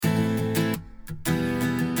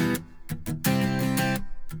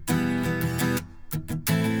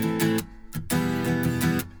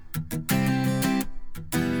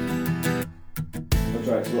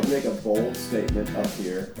right, so let's make a bold statement up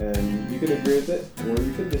here, and you can agree with it or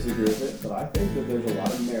you can disagree with it, but I think that there's a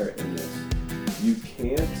lot of merit in this. You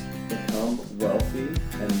can't become wealthy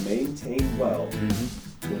and maintain wealth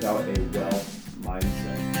without a wealth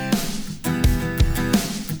mindset.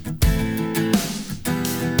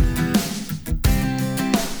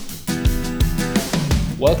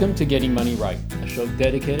 Welcome to Getting Money Right, a show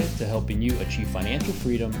dedicated to helping you achieve financial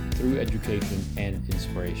freedom through education and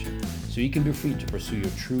inspiration, so you can be free to pursue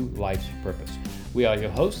your true life's purpose. We are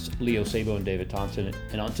your hosts, Leo Sabo and David Thompson,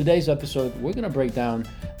 and on today's episode, we're going to break down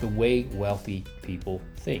the way wealthy people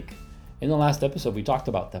think. In the last episode, we talked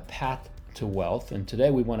about the path to wealth, and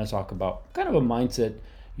today we want to talk about kind of a mindset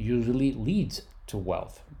usually leads to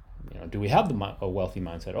wealth. Do we have a wealthy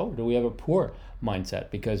mindset, or do we have a poor mindset?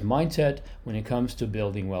 Because mindset, when it comes to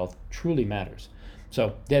building wealth, truly matters.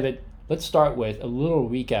 So, David, let's start with a little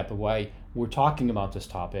recap of why we're talking about this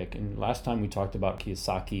topic. And last time we talked about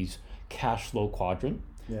Kiyosaki's cash flow quadrant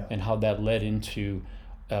and how that led into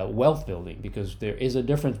wealth building, because there is a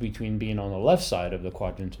difference between being on the left side of the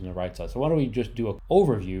quadrant and the right side. So why don't we just do an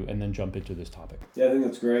overview and then jump into this topic? Yeah, I think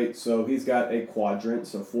that's great. So he's got a quadrant,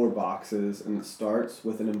 so 4 boxes, and it starts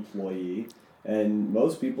with an employee. And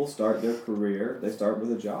most people start their career, they start with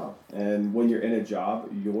a job. And when you're in a job,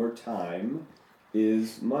 your time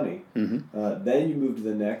is money. Then you move to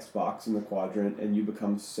the next box in the quadrant and you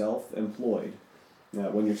become self-employed.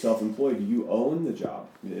 When you're self-employed, you own the job.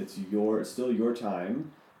 It's still your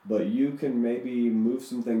time, but you can maybe move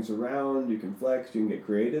some things around, you can flex, you can get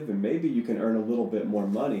creative, and maybe you can earn a little bit more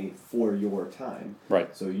money for your time.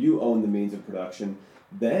 Right. So you own the means of production.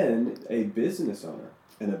 Then a business owner.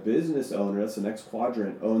 And a business owner, that's the next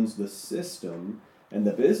quadrant, owns the system, and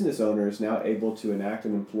the business owner is now able to enact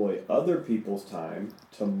and employ other people's time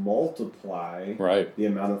to multiply the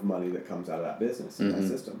amount of money that comes out of that business and that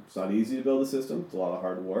system. It's not easy to build a system. It's a lot of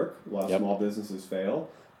hard work. A lot of small businesses fail.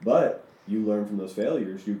 But you learn from those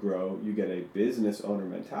failures. You grow. You get a business owner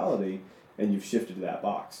mentality, and you've shifted to that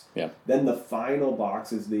box. Then the final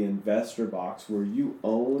box is the investor box, where you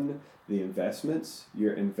own the investments.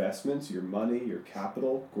 Your money, your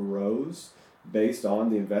capital grows based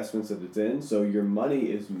on the investments that it's in. So your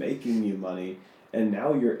money is making you money, and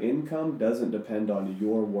now your income doesn't depend on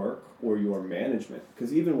your work or your management.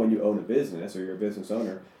 Because even when you own a business or you're a business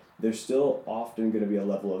owner, there's still often going to be a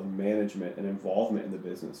level of management and involvement in the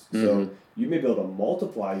business. So you may be able to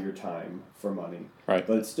multiply your time for money,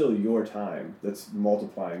 but it's still your time that's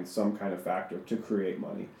multiplying some kind of factor to create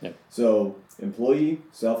money. So employee,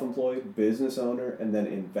 self-employed, business owner, and then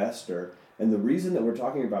investor. And the reason that we're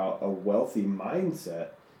talking about a wealthy mindset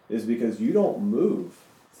is because you don't move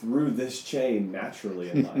through this chain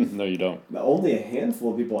naturally in life. No, you don't. Only a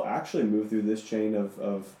handful of people actually move through this chain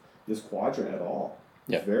of this quadrant at all.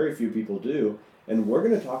 Very few people do. And we're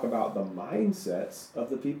going to talk about the mindsets of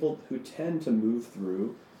the people who tend to move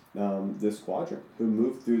through this quadrant, who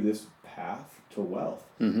move through this path to wealth.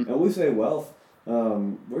 And when we say wealth,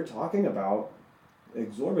 we're talking about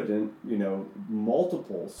exorbitant,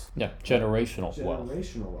 multiples. Generational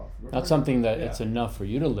wealth. Not something that it's enough for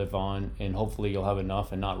you to live on, and hopefully you'll have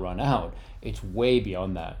enough and not run out. It's way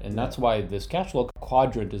beyond that. And that's why this cash flow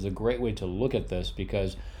quadrant is a great way to look at this,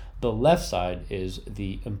 because the left side is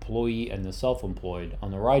the employee and the self-employed.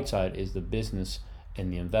 On the right side is the business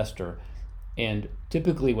and the investor. And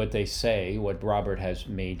typically what they say, what Robert has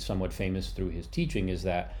made somewhat famous through his teaching, is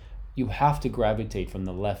that you have to gravitate from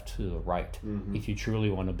the left to the right if you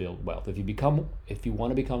truly want to build wealth. If you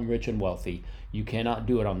want to become rich and wealthy, you cannot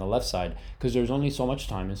do it on the left side, because there's only so much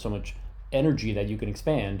time and so much energy that you can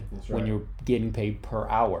expand when you're getting paid per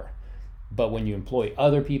hour. But when you employ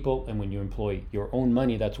other people and when you employ your own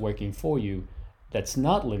money that's working for you, that's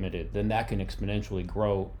not limited, then that can exponentially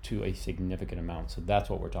grow to a significant amount. So that's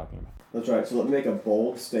what we're talking about. That's right. So let me make a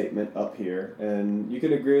bold statement up here, and you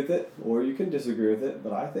can agree with it or you can disagree with it,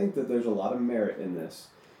 but I think that there's a lot of merit in this.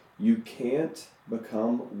 You can't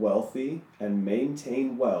become wealthy and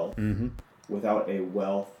maintain wealth without a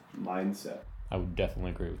wealth mindset. I would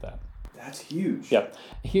definitely agree with that. That's huge.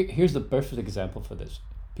 Here's the perfect example for this.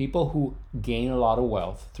 People who gain a lot of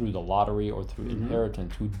wealth through the lottery or through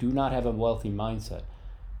inheritance, who do not have a wealthy mindset,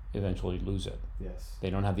 eventually lose it. They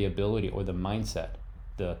don't have the ability or the mindset,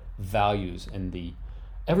 the values, and the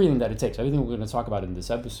everything that it takes, everything we're going to talk about in this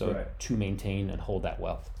episode to maintain and hold that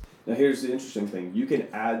wealth. Now here's the interesting thing. You can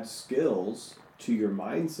add skills to your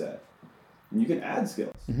mindset. You can add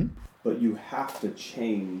skills, but you have to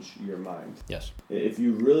change your mind. If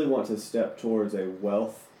you really want to step towards a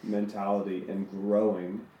wealth mentality and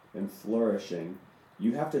growing and flourishing,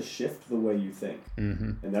 you have to shift the way you think.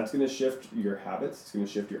 And that's going to shift your habits, it's going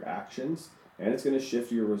to shift your actions, and it's going to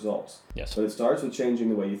shift your results. Yes. But it starts with changing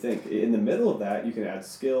the way you think. In the middle of that, you can add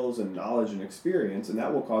skills and knowledge and experience, and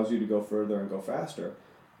that will cause you to go further and go faster.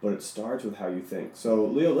 But it starts with how you think. So,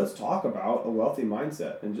 Leo, let's talk about a wealthy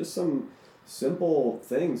mindset and just some simple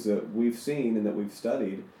things that we've seen and that we've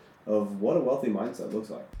studied of what a wealthy mindset looks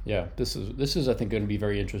like. Yeah, this is I think going to be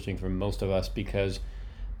very interesting for most of us, because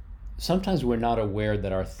sometimes we're not aware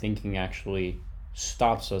that our thinking actually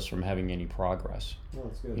stops us from having any progress. Oh,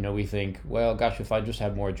 that's good. You know, we think, well, gosh, if I just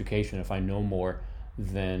have more education, if I know more,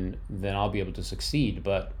 then I'll be able to succeed.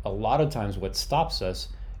 But a lot of times what stops us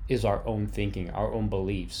is our own thinking, our own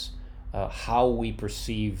beliefs, how we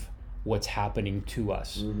perceive what's happening to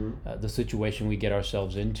us, the situation we get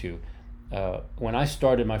ourselves into. When I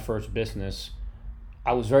started my first business,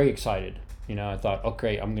 I was very excited. You know, I thought,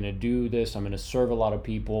 okay, I'm going to do this. I'm going to serve a lot of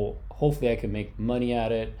people. Hopefully I can make money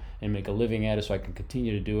at it and make a living at it so I can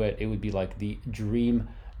continue to do it. It would be like the dream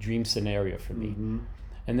scenario for me.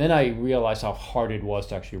 And then I realized how hard it was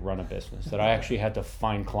to actually run a business, that I actually had to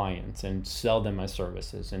find clients and sell them my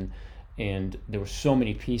services. And there were so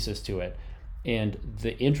many pieces to it. And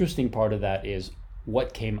the interesting part of that is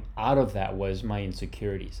what came out of that was my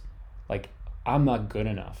insecurities. Like, I'm not good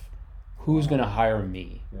enough. Who's going to hire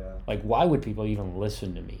me? Yeah. Like, why would people even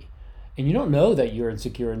listen to me? And you don't know that you're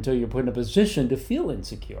insecure until you're put in a position to feel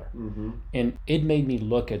insecure. And it made me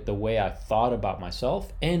look at the way I thought about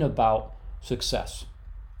myself and about success,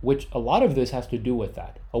 which a lot of this has to do with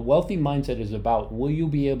that. A wealthy mindset is about, will you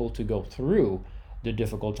be able to go through the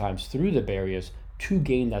difficult times, through the barriers, to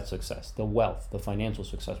gain that success, the wealth, the financial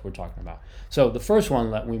success we're talking about. So the first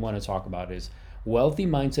one that we want to talk about is wealthy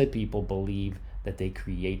mindset people believe that they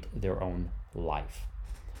create their own life.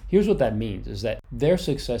 Here's what that means, is that their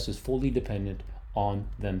success is fully dependent on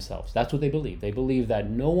themselves. That's what they believe. They believe that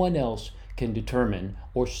no one else can determine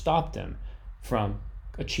or stop them from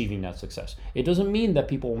achieving that success. It doesn't mean that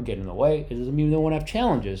people won't get in the way. It doesn't mean they won't have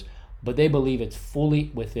challenges, but they believe it's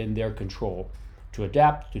fully within their control to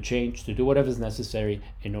adapt, to change, to do whatever is necessary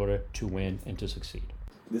in order to win and to succeed.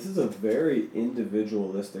 This is a very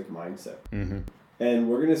individualistic mindset. And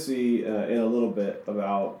we're going to see in a little bit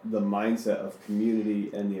about the mindset of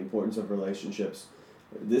community and the importance of relationships.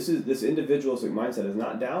 This individualistic mindset is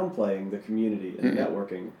not downplaying the community and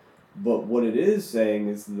networking, but what it is saying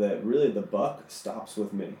is that really the buck stops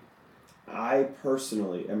with me. I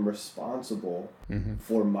personally am responsible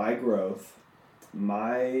for my growth,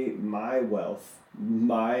 my wealth,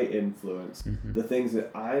 my influence, the things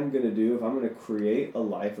that I'm going to do. If I'm going to create a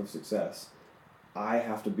life of success, I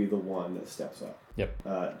have to be the one that steps up. Yep.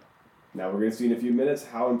 Now we're going to see in a few minutes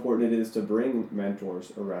how important it is to bring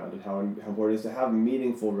mentors around and how important it is to have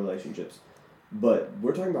meaningful relationships. But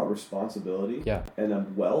we're talking about responsibility, and a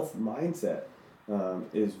wealth mindset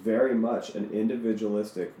is very much an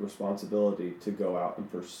individualistic responsibility to go out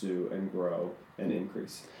and pursue and grow and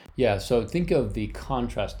increase. Yeah, so think of the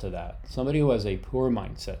contrast to that. Somebody who has a poor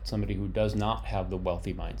mindset, somebody who does not have the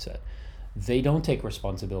wealthy mindset, they don't take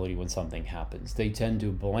responsibility when something happens. They tend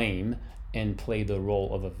to blame and play the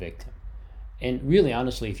role of a victim. And really,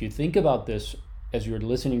 honestly, if you think about this as you're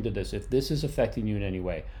listening to this, if this is affecting you in any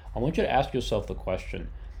way, I want you to ask yourself the question,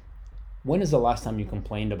 when is the last time you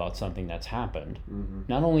complained about something that's happened,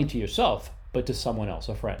 not only to yourself, but to someone else,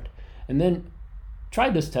 a friend? And then try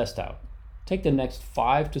this test out. Take the next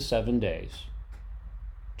 5 to 7 days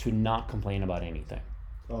to not complain about anything.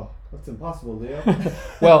 Oh, that's impossible, Leo.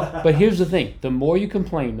 Well, but here's the thing. The more you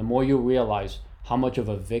complain, the more you realize how much of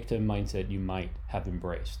a victim mindset you might have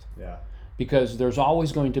embraced. Yeah. Because there's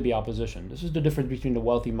always going to be opposition. This is the difference between the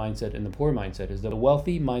wealthy mindset and the poor mindset, is that the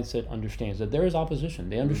wealthy mindset understands that there is opposition.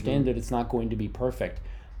 They understand that it's not going to be perfect,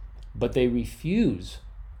 but they refuse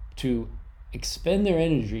to expend their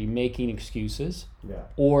energy making excuses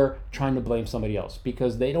or trying to blame somebody else,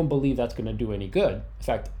 because they don't believe that's going to do any good. In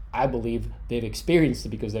fact, I believe they've experienced it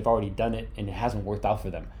because they've already done it and it hasn't worked out for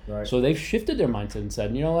them. Right. So they've shifted their mindset and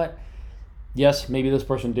said, you know what? Yes, maybe this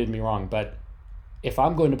person did me wrong, but if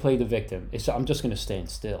I'm going to play the victim, I'm just going to stand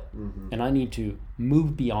still. And I need to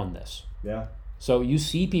move beyond this. Yeah. So you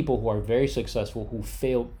see people who are very successful who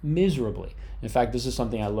fail miserably. In fact, this is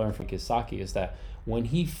something I learned from Kiyosaki, is that when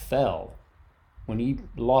he fell, when he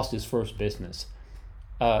lost his first business,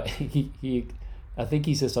 I think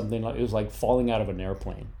he said something like, it was like falling out of an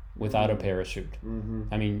airplane without a parachute.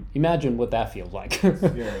 I mean, imagine what that feels like.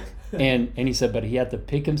 and he said, but he had to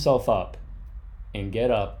pick himself up and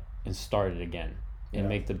get up and start it again and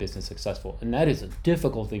make the business successful. And that is a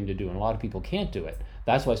difficult thing to do, and a lot of people can't do it.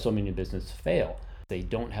 That's why so many businesses fail. They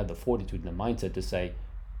don't have the fortitude and the mindset to say,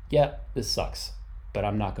 yeah, this sucks, but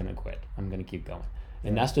I'm not going to quit. I'm going to keep going.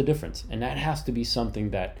 And that's the difference. And that has to be something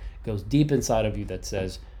that goes deep inside of you that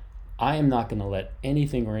says, I am not going to let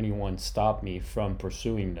anything or anyone stop me from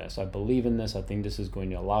pursuing this. I believe in this. I think this is going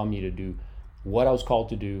to allow me to do what I was called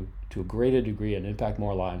to do to a greater degree and impact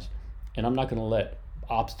more lives. And I'm not going to let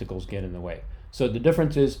obstacles get in the way. So the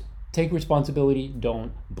difference is take responsibility.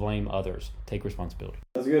 Don't blame others. Take responsibility.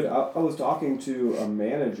 That's good. I was talking to a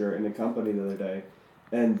manager in a company the other day,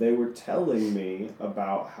 and they were telling me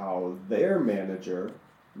about how their manager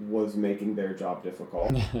was making their job difficult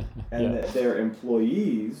and that their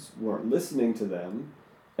employees weren't listening to them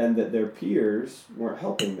and that their peers weren't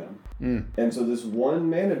helping them. And so this one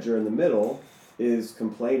manager in the middle is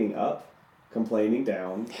complaining up, complaining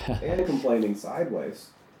down, and complaining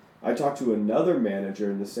sideways. I talked to another manager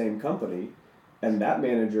in the same company, and that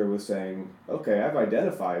manager was saying, okay, I've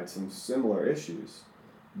identified some similar issues.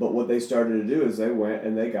 But what they started to do is they went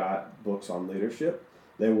and they got books on leadership.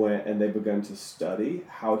 They went and they began to study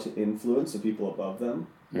how to influence the people above them,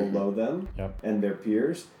 below them, and their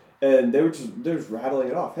peers. And they're just rattling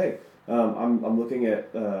it off. Hey, I'm looking at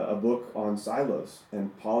a book on silos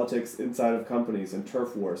and politics inside of companies and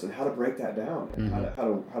turf wars and how to break that down and how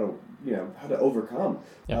to overcome.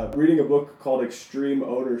 Reading a book called Extreme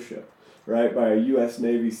Ownership, right, by a U.S.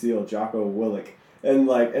 Navy SEAL, Jocko Willink. And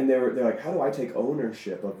they're like, how do I take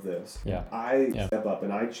ownership of this? I step up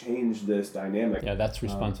and I change this dynamic. That's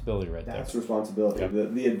responsibility right there. That's responsibility.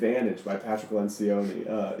 The Advantage by Patrick Lencioni.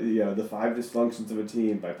 The 5 Dysfunctions of a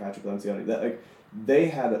Team by Patrick Lencioni. They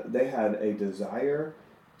had a desire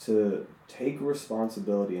to take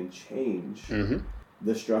responsibility and change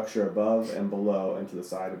the structure above and below and to the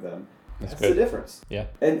side of them. That's the difference.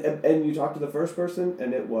 And you talk to the first person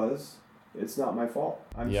and it's not my fault.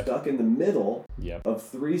 I'm stuck in the middle of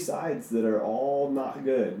 3 sides that are all not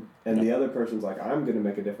good. And the other person's like, I'm going to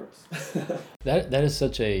make a difference. That is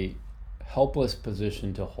such a helpless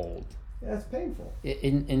position to hold. Yeah, it's painful.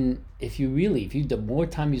 And the more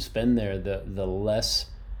time you spend there, the less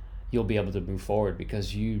you'll be able to move forward,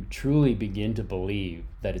 because you truly begin to believe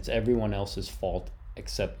that it's everyone else's fault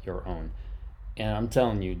except your own. And I'm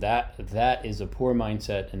telling you, that is a poor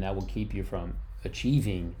mindset, and that will keep you from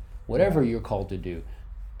achieving whatever you're called to do.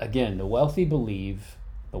 Again, the wealthy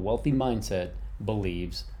mindset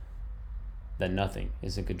believes that nothing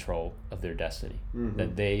is in control of their destiny,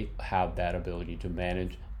 that they have that ability to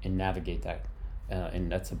manage and navigate that. And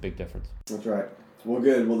that's a big difference. That's right. Well,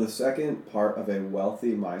 good. Well, the second part of a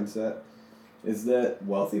wealthy mindset is that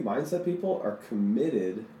wealthy mindset people are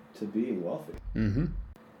committed to being wealthy.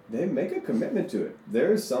 They make a commitment to it.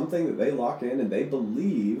 There is something that they lock in and they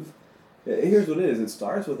believe. Here's what it is. It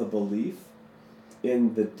starts with a belief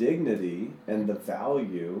in the dignity and the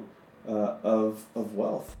value of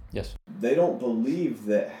wealth. Yes. They don't believe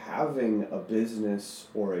that having a business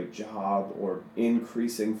or a job or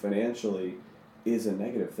increasing financially is a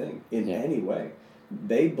negative thing in any way.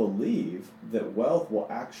 They believe that wealth will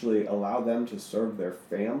actually allow them to serve their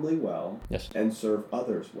family well and serve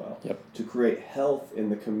others well, to create health in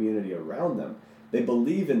the community around them. They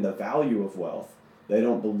believe in the value of wealth. They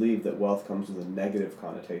don't believe that wealth comes with a negative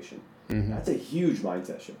connotation. That's a huge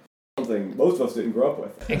mindset shift. Something most of us didn't grow up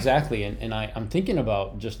with. Exactly. And I'm thinking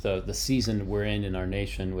about just the season we're in our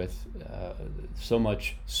nation with so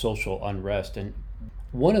much social unrest. And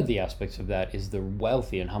one of the aspects of that is the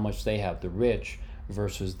wealthy and how much they have, the rich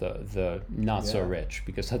versus the not so rich,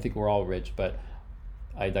 because I think we're all rich, but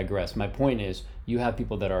I digress. My point is, you have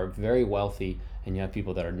people that are very wealthy and you have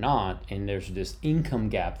people that are not, and there's this income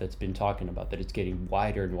gap that's been talking about, that it's getting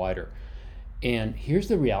wider and wider. And here's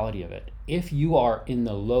the reality of it. If you are in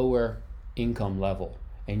the lower income level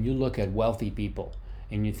and you look at wealthy people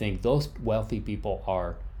and you think those wealthy people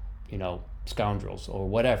are, scoundrels or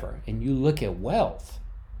whatever, and you look at wealth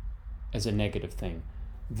as a negative thing,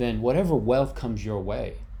 then whatever wealth comes your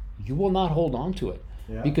way, you will not hold on to it.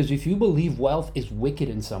 Because if you believe wealth is wicked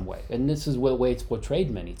in some way, and this is the way it's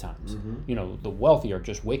portrayed many times, the wealthy are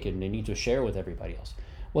just wicked and they need to share with everybody else.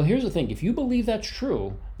 Well, here's the thing. If you believe that's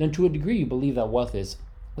true, then to a degree you believe that wealth is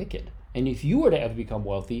wicked. And if you were to ever become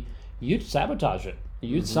wealthy, you'd sabotage it.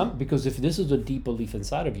 Because if this is a deep belief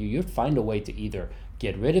inside of you, you'd find a way to either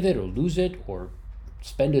get rid of it or lose it or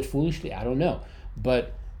spend it foolishly. I don't know.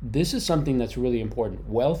 But this is something that's really important.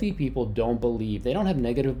 Wealthy people they don't have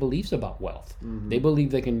negative beliefs about wealth. They believe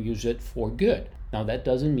they can use it for good. Now, that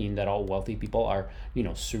doesn't mean that all wealthy people are,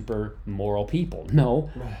 super moral people. No,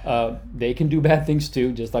 they can do bad things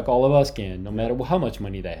too, just like all of us can, no matter how much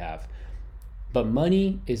money they have. But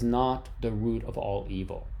money is not the root of all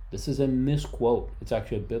evil. This is a misquote. It's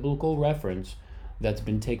actually a biblical reference that's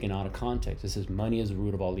been taken out of context. It says money is the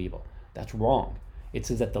root of all evil. That's wrong. It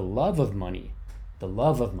says that the love of money The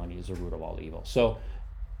love of money is the root of all evil. So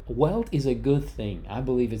wealth is a good thing. I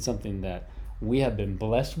believe it's something that we have been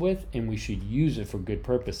blessed with, and we should use it for good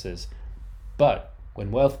purposes. But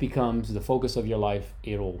when wealth becomes the focus of your life,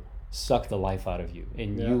 it'll suck the life out of you.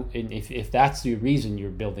 And if that's the reason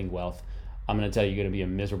you're building wealth, I'm going to tell you, you're going to be a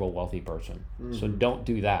miserable wealthy person. So don't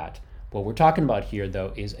do that. What we're talking about here,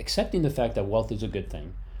 though, is accepting the fact that wealth is a good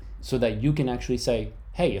thing, so that you can actually say,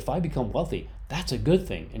 hey, if I become wealthy, that's a good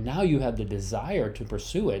thing. And now you have the desire to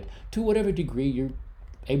pursue it to whatever degree you're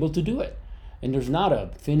able to do it. And there's not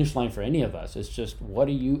a finish line for any of us. It's just, what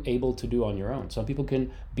are you able to do on your own? Some people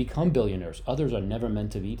can become billionaires. Others are never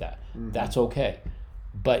meant to be that. That's okay.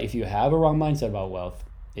 But if you have a wrong mindset about wealth,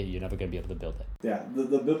 you're never going to be able to build it. Yeah,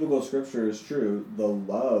 the biblical scripture is true. The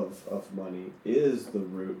love of money is the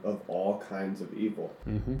root of all kinds of evil.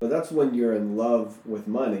 But that's when you're in love with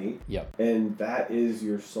money, and that is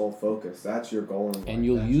your sole focus. That's your goal in life. And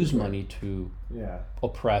you'll use money to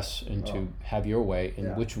oppress and to have your way,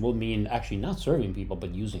 and which will mean actually not serving people,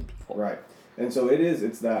 but using people. Right. And so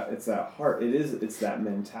it's that heart. It's that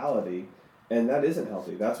mentality. And that isn't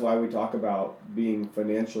healthy. That's why we talk about being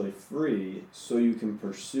financially free so you can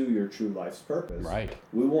pursue your true life's purpose. Right.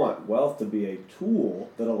 We want wealth to be a tool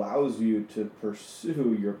that allows you to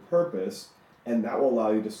pursue your purpose, and that will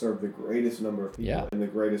allow you to serve the greatest number of people in the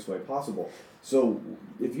greatest way possible. So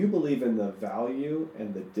if you believe in the value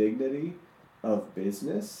and the dignity of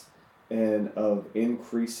business and of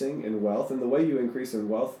increasing in wealth, and the way you increase in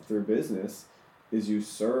wealth through business is you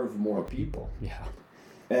serve more people. Yeah.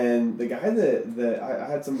 And the guy that I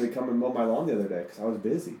had somebody come and mow my lawn the other day because I was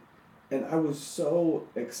busy. And I was so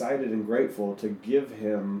excited and grateful to give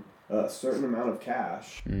him a certain amount of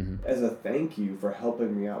cash as a thank you for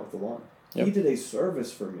helping me out with the lawn. He did a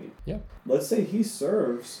service for me. Let's say he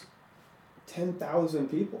serves 10,000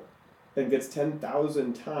 people and gets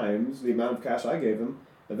 10,000 times the amount of cash I gave him.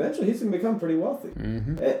 Eventually, he's going to become pretty wealthy.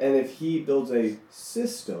 And if he builds a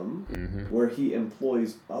system where he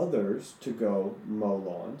employs others to go mow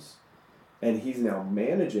lawns, and he's now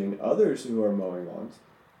managing others who are mowing lawns,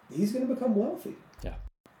 he's going to become wealthy. Yeah.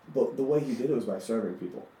 But the way he did it was by serving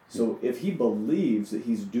people. So if he believes that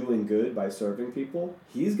he's doing good by serving people,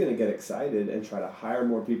 he's going to get excited and try to hire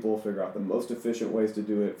more people, figure out the most efficient ways to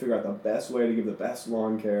do it, figure out the best way to give the best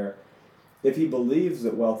lawn care. If he believes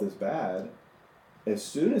that wealth is bad, as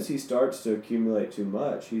soon as he starts to accumulate too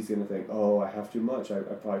much, he's going to think, oh, I have too much. I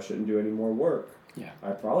probably shouldn't do any more work.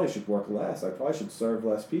 I probably should work less. I probably should serve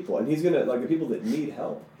less people. And he's going to, like the people that need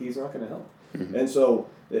help, he's not going to help. And so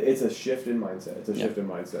it's a shift in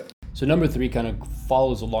mindset. So number 3 kind of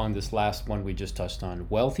follows along this last one we just touched on.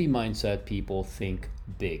 Wealthy mindset people think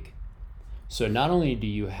big. So not only do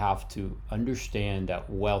you have to understand that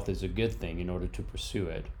wealth is a good thing in order to pursue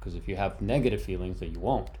it, because if you have negative feelings, then you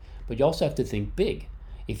won't. But you also have to think big.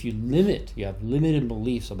 If you have limited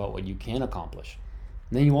beliefs about what you can accomplish,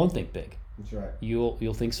 then you won't think big. That's right.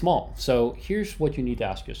 You'll think small. So here's what you need to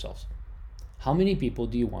ask yourselves. How many people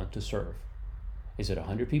do you want to serve? Is it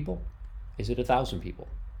 100 people? Is it 1,000 people?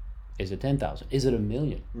 Is it 10,000? Is it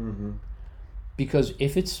 1,000,000? Because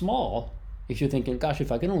if it's small, if you're thinking, gosh,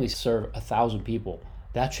 if I can only serve 1,000 people,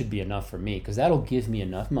 that should be enough for me, because that'll give me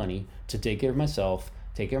enough money to take care of myself,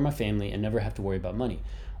 take care of my family, and never have to worry about money.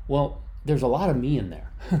 Well, there's a lot of me in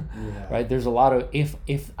there, right? There's a lot of,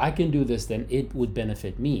 if I can do this, then it would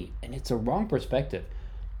benefit me. And it's a wrong perspective.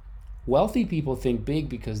 Wealthy people think big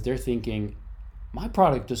because they're thinking, my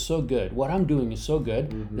product is so good, what I'm doing is so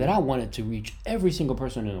good that I want it to reach every single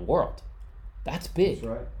person in the world. That's big. That's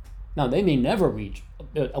right. Now, they may never reach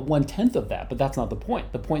a 1/10 of that, but that's not the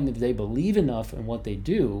point. The point is they believe enough in what they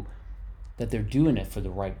do that they're doing it for the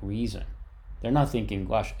right reason. They're not thinking,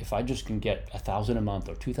 gosh, if I just can get 1,000 a month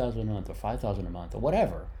or 2,000 a month or 5,000 a month or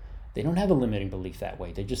whatever. They don't have a limiting belief that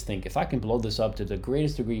way. They just think, if I can blow this up to the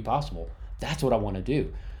greatest degree possible, that's what I want to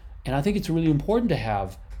do. And I think it's really important to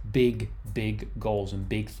have big goals and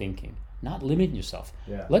big thinking. Not limit yourself.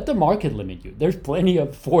 Let the market limit you. There's plenty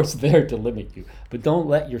of force there to limit you, but don't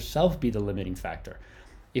let yourself be the limiting factor.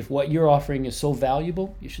 If what you're offering is so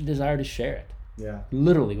valuable, you should desire to share it.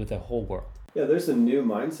 Literally with the whole world. Yeah, there's a new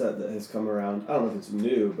mindset that has come around. I don't know if it's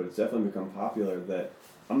new, but it's definitely become popular, that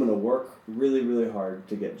I'm going to work really, really hard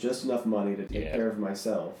to get just enough money to take care of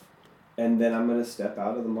myself, and then I'm going to step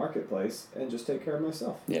out of the marketplace and just take care of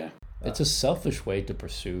myself. It's a selfish way to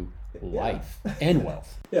pursue life and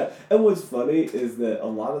wealth. And what's funny is that a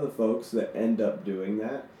lot of the folks that end up doing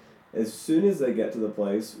that, as soon as they get to the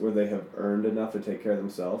place where they have earned enough to take care of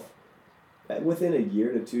themselves, within a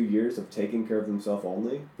year to 2 years of taking care of themselves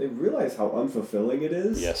only, they realize how unfulfilling it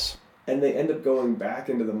is. and they end up going back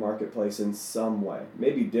into the marketplace in some way,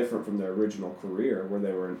 maybe different from their original career where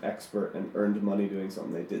they were an expert and earned money doing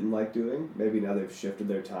something they didn't like doing. Maybe now they've shifted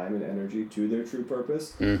their time and energy to their true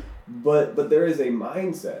purpose. But there is a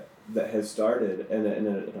mindset that has started and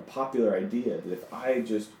a popular idea that if I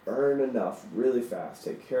just earn enough really fast,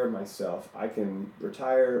 take care of myself, I can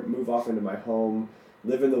retire, move off into my home,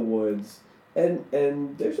 live in the woods. And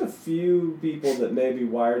there's a few people that may be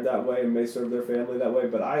wired that way and may serve their family that way,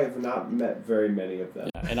 but I have not met very many of them.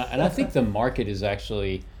 Yeah, and I think the market is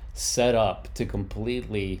actually set up to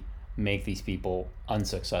completely make these people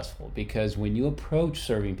unsuccessful, because when you approach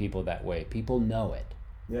serving people that way, people know it.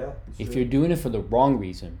 Yeah. If you're doing it for the wrong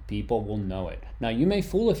reason, people will know it. Now, you may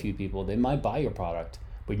fool a few people. They might buy your product,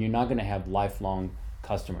 but you're not going to have lifelong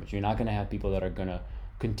customers. You're not going to have people that are going to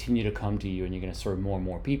continue to come to you and you're going to serve more and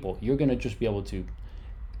more people. You're going to just be able to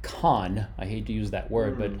con, I hate to use that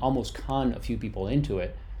word, but almost con a few people into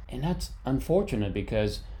it. And that's unfortunate,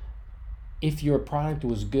 because if your product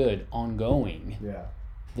was good ongoing,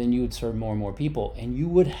 then you would serve more and more people and you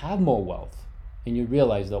would have more wealth. And you'd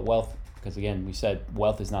realize that wealth, because again, we said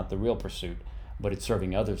wealth is not the real pursuit, but it's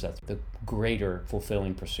serving others that's the greater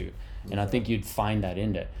fulfilling pursuit. And I think you'd find that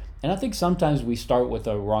in it. And I think sometimes we start with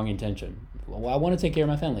a wrong intention. Well, I want to take care of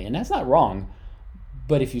my family, and that's not wrong.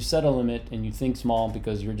 But if you set a limit and you think small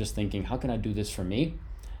because you're just thinking, how can I do this for me?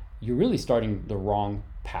 You're really starting the wrong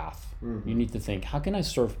path. You need to think, how can I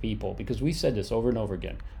serve people? Because we said this over and over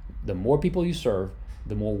again. The more people you serve,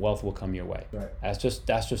 the more wealth will come your way. Right. That's just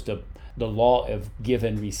the law of give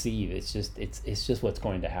and receive. It's just what's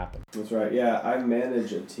going to happen. That's right. Yeah, I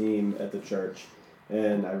manage a team at the church,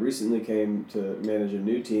 and I recently came to manage a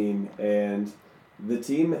new team, and the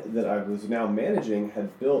team that I was now managing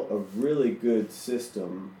had built a really good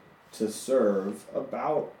system to serve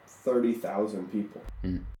about 30,000 people.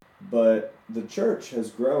 But the church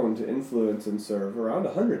has grown to influence and serve around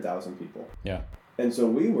 100,000 people. Yeah. And so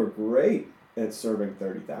we were great at serving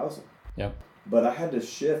 30,000. Yep. But I had to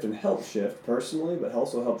shift and help shift personally, but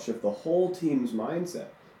also help shift the whole team's mindset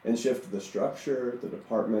and shift the structure, the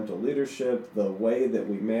departmental leadership, the way that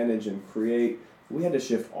we manage and create. We had to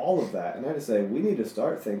shift all of that, and I had to say, we need to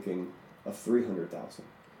start thinking of 300,000.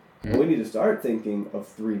 And we need to start thinking of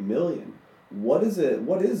 3 million. What is it?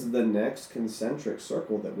 What is the next concentric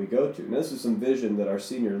circle that we go to? And this is some vision that our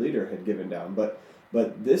senior leader had given down, but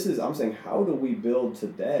this is, I'm saying, how do we build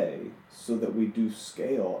today so that we do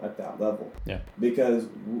scale at that level? Yeah. Because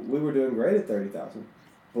we were doing great at 30,000,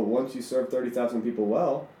 but once you serve 30,000 people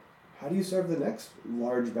well, how do you serve the next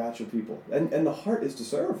large batch of people? And the heart is to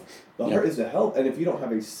serve. The heart is to help. And if you don't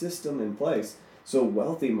have a system in place, so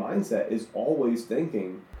wealthy mindset is always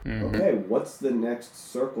thinking, okay, what's the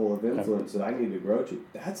next circle of influence that I need to grow to?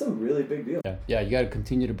 That's a really big deal. Yeah, you got to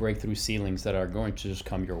continue to break through ceilings that are going to just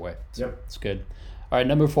come your way. Yep. It's good. All right,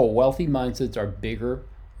 number 4, wealthy mindsets are bigger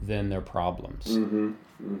than their problems.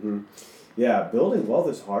 Yeah, building wealth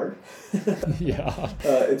is hard. Yeah.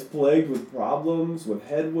 It's plagued with problems, with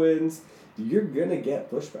headwinds. You're going to get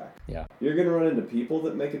pushback. Yeah. You're going to run into people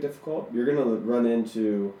that make it difficult. You're going to run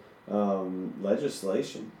into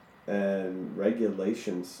legislation and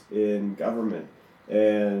regulations in government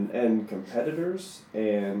and competitors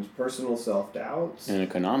and personal self-doubts. And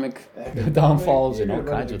economic downfalls and all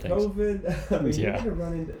kinds of things. COVID. I mean, you're going to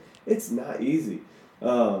run into... It's not easy.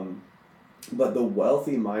 But the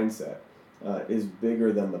wealthy mindset is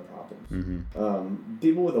bigger than the problems.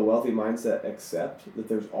 People with a wealthy mindset accept that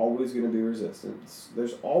there's always going to be resistance.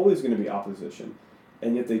 There's always going to be opposition.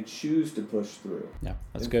 And yet they choose to push through. Yeah,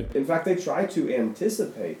 that's good. In fact, they try to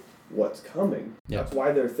anticipate what's coming. Yeah. That's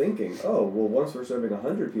why they're thinking, oh, well, once we're serving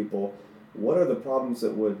 100 people, what are the problems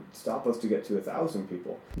that would stop us to get to 1,000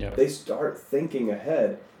 people? Yeah. They start thinking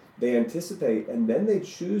ahead. They anticipate, and then they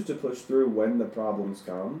choose to push through when the problems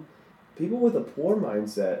come. People with a poor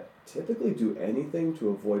mindset typically do anything to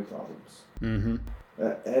avoid problems.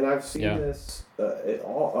 And I've seen this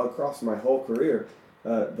all across my whole career.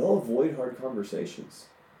 They'll avoid hard conversations.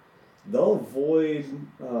 They'll avoid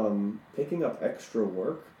picking up extra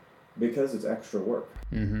work because it's extra work.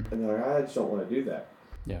 And they're like, I just don't want to do that.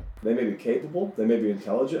 Yeah. They may be capable, they may be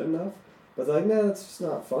intelligent enough, but they're like, no, that's just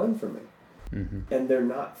not fun for me. And they're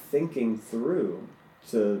not thinking through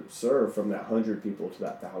to serve from that 100 people to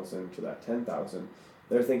that 1,000 to that 10,000.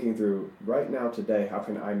 They're thinking through, right now, today, how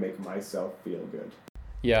can I make myself feel good?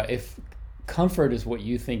 Yeah, if comfort is what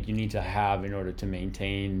you think you need to have in order to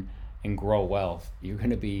maintain and grow wealth, you're going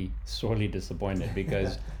to be sorely disappointed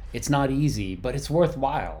because it's not easy, but it's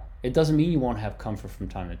worthwhile. It doesn't mean you won't have comfort from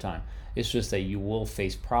time to time. It's just that you will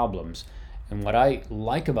face problems. And what I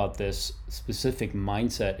like about this specific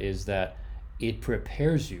mindset is that it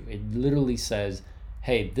prepares you. It literally says,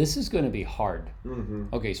 hey, this is going to be hard. Mm-hmm.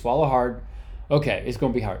 Okay, swallow hard. Okay, it's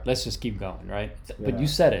going to be hard. Let's just keep going, right? Yeah. But you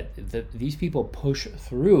said it. These people push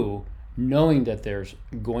through knowing that there's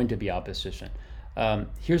going to be opposition.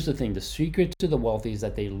 Here's the thing. The secret to the wealthy is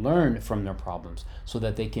that they learn from their problems so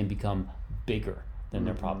that they can become bigger than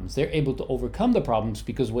their problems. They're able to overcome the problems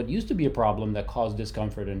because what used to be a problem that caused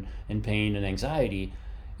discomfort and pain and anxiety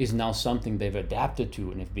is now something they've adapted to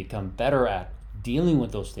and have become better at dealing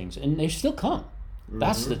with those things. And they still come.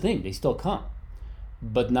 That's the thing. They still come.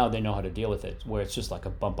 But now they know how to deal with it, where it's just like a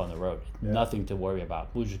bump on the road. Yeah. Nothing to worry about.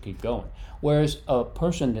 We'll just keep going. Whereas a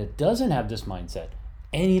person that doesn't have this mindset,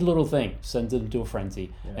 any little thing sends them to a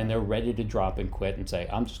frenzy, and they're ready to drop and quit and say,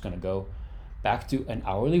 I'm just going to go back to an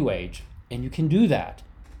hourly wage. And you can do that.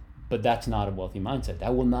 But that's not a wealthy mindset.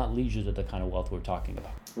 That will not lead you to the kind of wealth we're talking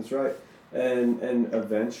about. That's right. And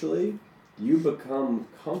eventually you become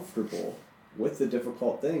comfortable with the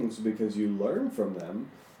difficult things because you learn from them.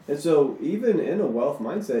 And so even in a wealth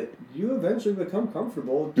mindset, you eventually become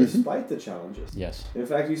comfortable despite the challenges. Yes. In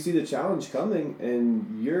fact, you see the challenge coming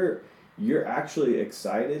and you're actually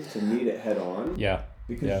excited to meet it head on. Yeah.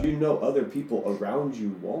 Because you know other people around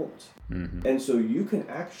you won't. Mm-hmm. And so you can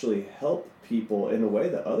actually help people in a way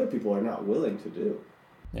that other people are not willing to do.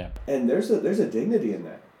 Yeah. And there's a dignity in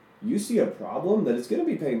that. You see a problem that it's going to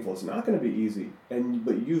be painful. It's not going to be easy.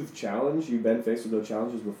 But you've been faced with those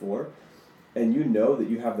challenges before, and you know that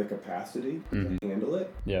you have the capacity to handle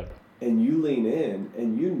it. Yeah. And you lean in,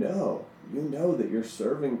 and you know that you're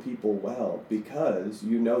serving people well because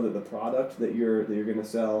you know that the product that you're going to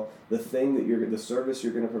sell, the service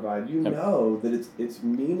you're going to provide, you know that it's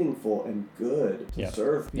meaningful and good to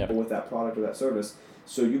serve people with that product or that service.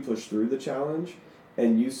 So you push through the challenge,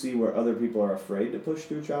 and you see where other people are afraid to push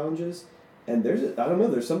through challenges, and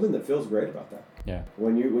there's something that feels great about that. Yeah.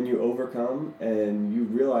 When you overcome and you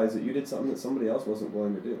realize that you did something that somebody else wasn't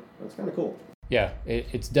willing to do. That's kind of cool. Yeah,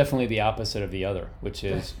 it's definitely the opposite of the other, which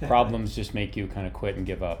is problems just make you kind of quit and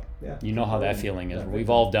give up. Yeah. You know how that feeling is. We've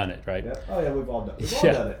all done it, right? Yeah. Oh yeah, we've all done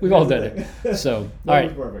it. We've all done it. So, all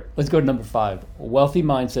right, perfect. let's go to number 5. Wealthy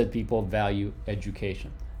mindset people value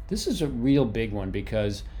education. This is a real big one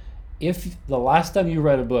because if the last time you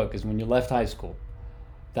read a book is when you left high school,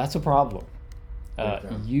 that's a problem.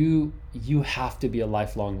 You have to be a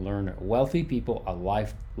lifelong learner. Wealthy people are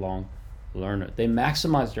lifelong learner. They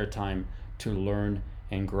maximize their time to learn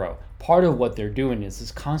and grow. Part of what they're doing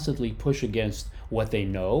is constantly push against what they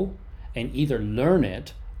know and either learn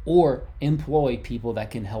it or employ people that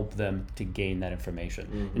can help them to gain that information.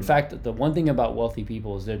 Mm-hmm. In fact, the one thing about wealthy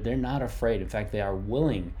people is that they're not afraid. In fact, they are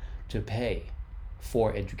willing to pay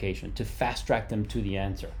for education, to fast track them to the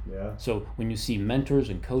answer. Yeah. So when you see mentors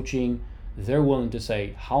and coaching, they're willing to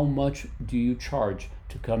say, how much do you charge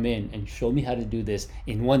to come in and show me how to do this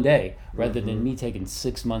in one day rather than me taking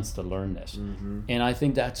 6 months to learn this? Mm-hmm. And I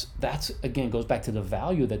think that's again goes back to the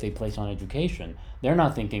value that they place on education. They're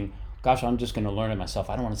not thinking, gosh, I'm just going to learn it myself.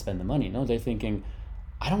 I don't want to spend the money. No, they're thinking,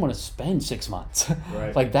 I don't want to spend 6 months.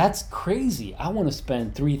 Right. Like, that's crazy. I want to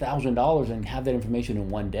spend $3,000 and have that information in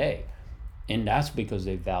one day. And that's because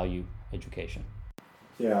they value education.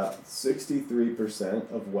 Yeah,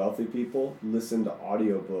 63% of wealthy people listen to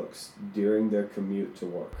audiobooks during their commute to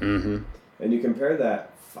work. Mm-hmm. And you compare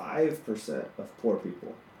that, 5% of poor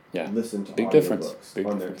people listen to audiobooks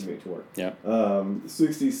on their commute to work. Yeah.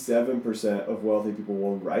 67% of wealthy people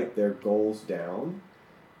will write their goals down,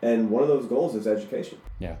 and one of those goals is education.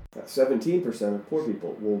 Yeah. 17% of poor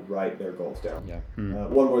people will write their goals down. Yeah.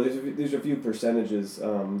 One more. These are a few percentages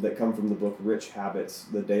that come from the book Rich Habits,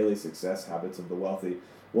 The Daily Success Habits of the Wealthy.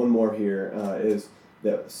 One more here is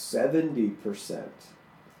that 70%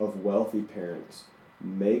 of wealthy parents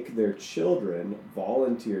make their children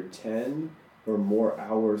volunteer 10 or more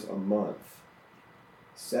hours a month.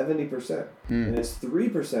 70%. And it's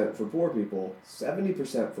 3% for poor people,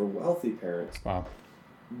 70% for wealthy parents. Wow.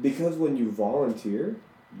 Because when you volunteer,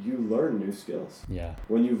 you learn new skills. Yeah.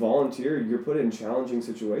 When you volunteer, you're put in challenging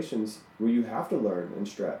situations where you have to learn and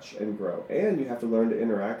stretch and grow. And you have to learn to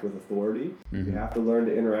interact with authority. Mm-hmm. You have to learn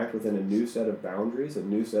to interact within a new set of boundaries, a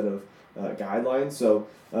new set of guidelines. So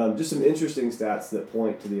just some interesting stats that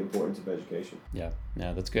point to the importance of education. Yeah,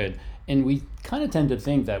 that's good. And we kind of tend to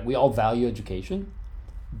think that we all value education,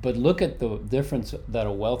 but look at the difference that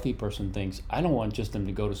a wealthy person thinks. I don't want just them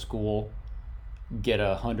to go to school, get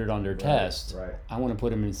 100 on their test. Right. I want to put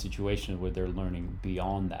them in a situation where they're learning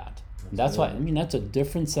beyond that. That's why, that's a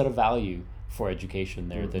different set of value for education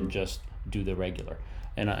there than just do the regular.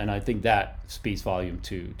 And I think that speaks volume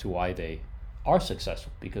to why they are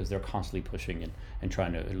successful, because they're constantly pushing and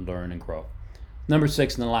trying to learn and grow. Number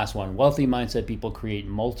 6, and the last one, wealthy mindset people create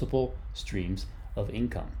multiple streams of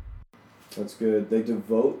income. That's good. They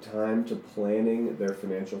devote time to planning their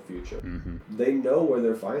financial future. Mm-hmm. They know where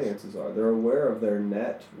their finances are. They're aware of their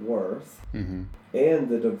net worth Mm-hmm. and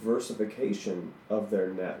the diversification of their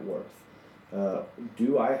net worth.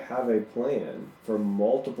 Do I have a plan for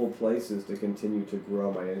multiple places to continue to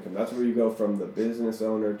grow my income? That's where you go from the business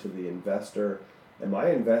owner to the investor. Am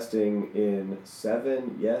I investing in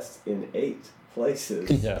 7, yes, in 8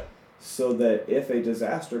 places? Yeah. So that if a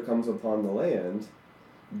disaster comes upon the land,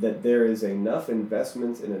 that there is enough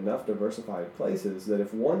investments in enough diversified places that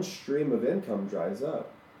if one stream of income dries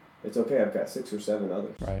up, it's okay, I've got 6 or 7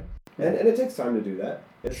 others. Right. And it takes time to do that.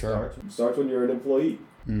 It starts when you're an employee.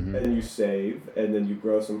 Mm-hmm. And you save, and then you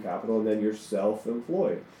grow some capital, and then you're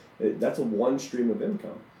self-employed. That's a one stream of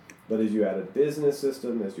income. But as you add a business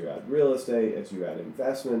system, as you add real estate, as you add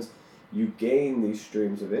investments, you gain these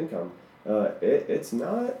streams of income. It's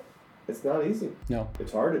not easy. No.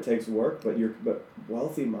 It's hard. It takes work. But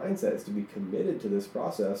wealthy mindset is to be committed to this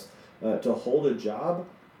process, to hold a job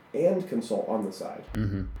and consult on the side.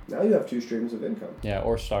 Mm-hmm. Now you have 2 streams of income. Yeah,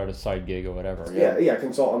 or start a side gig or whatever. Yeah,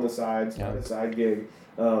 consult on the side, start a side gig,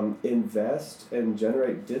 invest and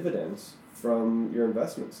generate dividends from your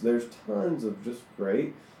investments. There's tons of just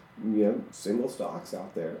great, single stocks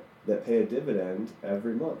out there that pay a dividend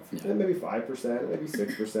every month. Yeah. And maybe 5%, maybe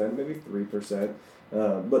 6%, maybe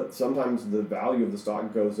 3%. But sometimes the value of the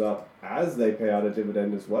stock goes up as they pay out a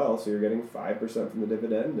dividend as well. So you're getting 5% from the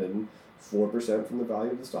dividend and 4% from the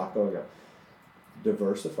value of the stock going up.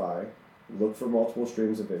 Diversify, look for multiple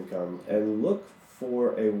streams of income, and look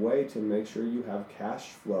for a way to make sure you have cash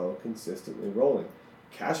flow consistently rolling.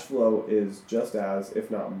 Cash flow is just as,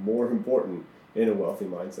 if not more important, in a wealthy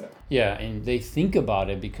mindset. Yeah, and they think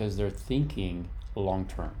about it because they're thinking long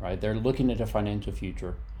term, right? They're looking at a financial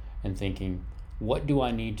future and thinking, what do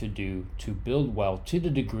I need to do to build wealth to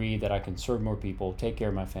the degree that I can serve more people, take care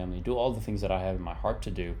of my family, do all the things that I have in my heart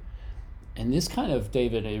to do? And this kind of,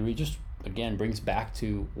 David, it just, again, brings back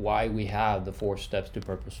to why we have the 4 steps to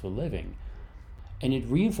purposeful living. And it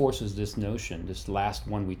reinforces this notion, this last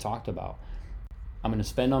one we talked about. I'm going to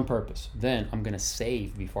spend on purpose. Then I'm going to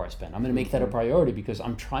save before I spend. I'm going to make that a priority because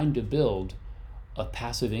I'm trying to build a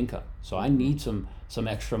passive income. So I need some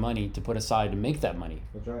extra money to put aside to make that money.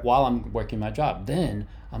 That's right. While I'm working my job. Then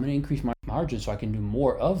I'm going to increase my margin so I can do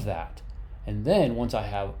more of that. And then once I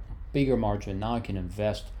have bigger margin, now I can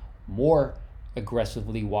invest more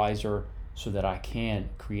aggressively, wiser, so that I can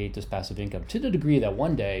create this passive income to the degree that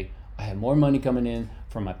one day I have more money coming in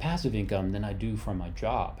from my passive income than I do from my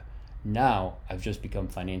job. Now I've just become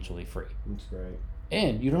financially free. That's great.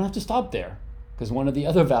 And you don't have to stop there, because one of the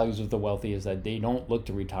other values of the wealthy is that they don't look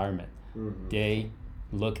to retirement. Mm-hmm. They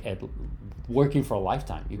look at working for a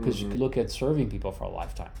lifetime, because you could look at serving people for a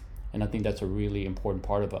lifetime. And I think that's a really important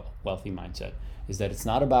part of a wealthy mindset, is that it's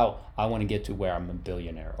not about, I want to get to where I'm a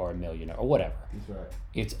billionaire or a millionaire or whatever. That's right.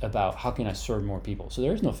 It's about, how can I serve more people? So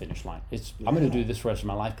there's no finish line. I'm going to do this for the rest of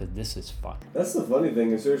my life because this is fun. That's the funny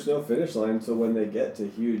thing, is there's no finish line, so when they get to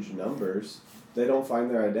huge numbers, they don't find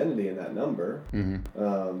their identity in that number.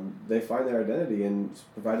 Mm-hmm. They find their identity in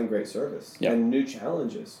providing great service Yep. and new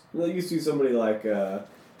challenges. You see somebody like the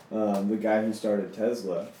guy who started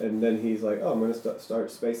Tesla, and then he's like, oh, I'm going to start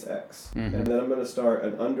SpaceX, Mm-hmm. and then I'm going to start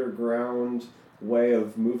an underground way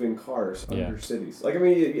of moving cars under cities.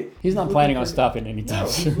 He's not planning on stopping anytime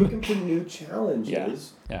He's soon. looking for new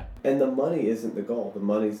challenges. Yeah. And the money isn't the goal. The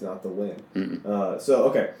money's not the win.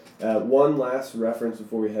 Mm-mm. One last reference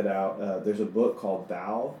before we head out. There's a book called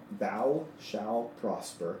Thou Shall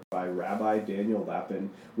Prosper by Rabbi Daniel Lapin.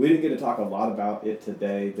 We didn't get to talk a lot about it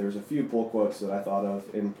today. There's a few pull quotes that I thought of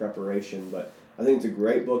in preparation, but I think it's a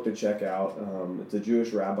great book to check out. It's a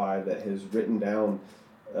Jewish rabbi that has written down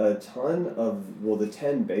a ton of, the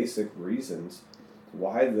 10 basic reasons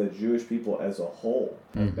why the Jewish people as a whole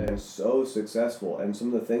have been so successful, and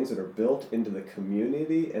some of the things that are built into the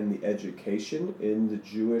community and the education in the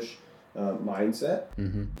Jewish mindset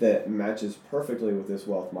that matches perfectly with this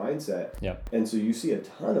wealth mindset. Yep. And so you see a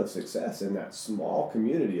ton of success in that small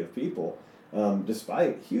community of people,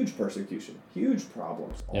 despite huge persecution, huge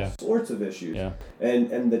problems, all sorts of issues. Yeah.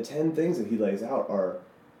 And the 10 things that he lays out are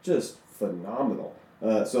just phenomenal.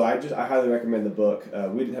 So I highly recommend the book.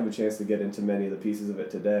 We didn't have a chance to get into many of the pieces of it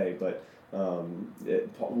today, but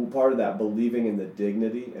part of that believing in the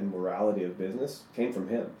dignity and morality of business came from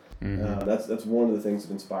him. Mm-hmm. That's one of the things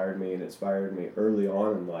that inspired me, and inspired me early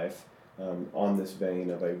on in life, on this vein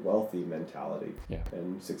of a wealthy mentality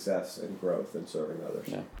and success and growth and serving others.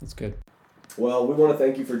 Yeah, that's good. Well, we want to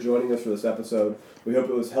thank you for joining us for this episode. We hope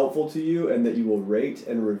it was helpful to you and that you will rate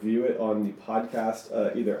and review it on the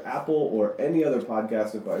podcast, either Apple or any other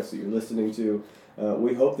podcast device that you're listening to.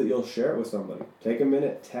 We hope that you'll share it with somebody. Take a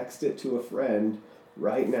minute, text it to a friend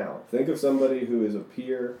right now. Think of somebody who is a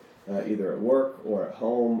peer, either at work or at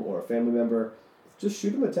home or a family member. Just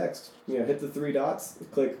shoot them a text. Hit the 3 dots,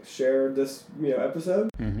 click share this episode,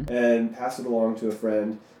 and pass it along to a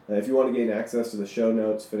friend. If you want to gain access to the show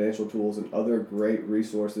notes, financial tools, and other great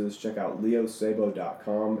resources, check out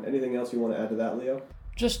leosabo.com. Anything else you want to add to that, Leo?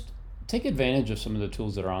 Just take advantage of some of the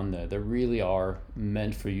tools that are on there. They really are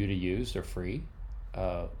meant for you to use. They're free,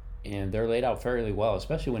 and they're laid out fairly well,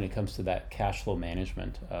 especially when it comes to that cash flow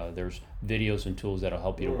management. There's videos and tools that'll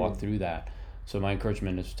help you to walk through that. So my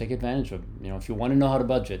encouragement is take advantage of, if you want to know how to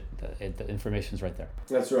budget, the information's right there.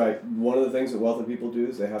 That's right. One of the things that wealthy people do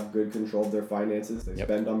is they have good control of their finances. They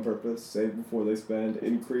spend on purpose, save before they spend,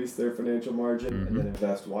 increase their financial margin, and then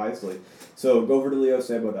invest wisely. So go over to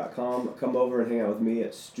leosabo.com, come over and hang out with me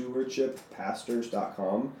at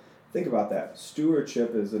stewardshippastors.com. Think about that.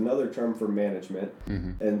 Stewardship is another term for management,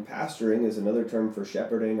 and pastoring is another term for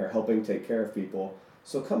shepherding or helping take care of people.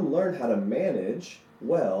 So come learn how to manage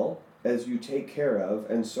well as you take care of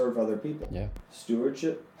and serve other people. Yeah.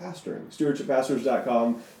 Stewardship Pastoring.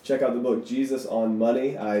 Stewardshipastors.com. Check out the book, Jesus on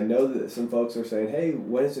Money. I know that some folks are saying, hey,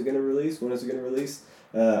 when is it going to release?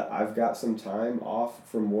 I've got some time off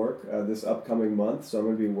from work this upcoming month, so I'm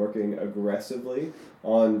going to be working aggressively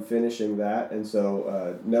on finishing that. And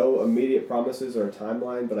so no immediate promises or a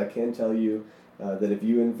timeline, but I can tell you that if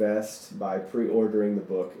you invest by pre-ordering the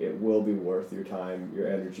book, it will be worth your time, your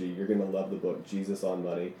energy. You're going to love the book, Jesus on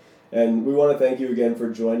Money. And we want to thank you again for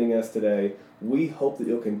joining us today. We hope that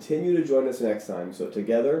you'll continue to join us next time. So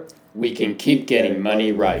together, we can keep getting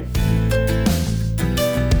money right.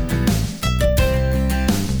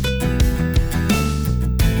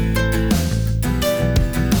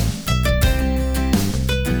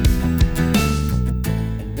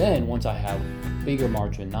 And then once I have bigger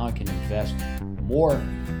margin, now I can invest more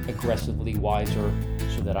aggressively, wiser,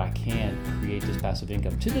 so that I can create this passive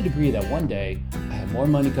income to the degree that one day I have more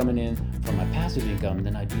money coming in from my passive income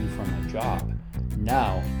than I do from my job.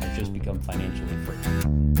 Now I've just become financially free.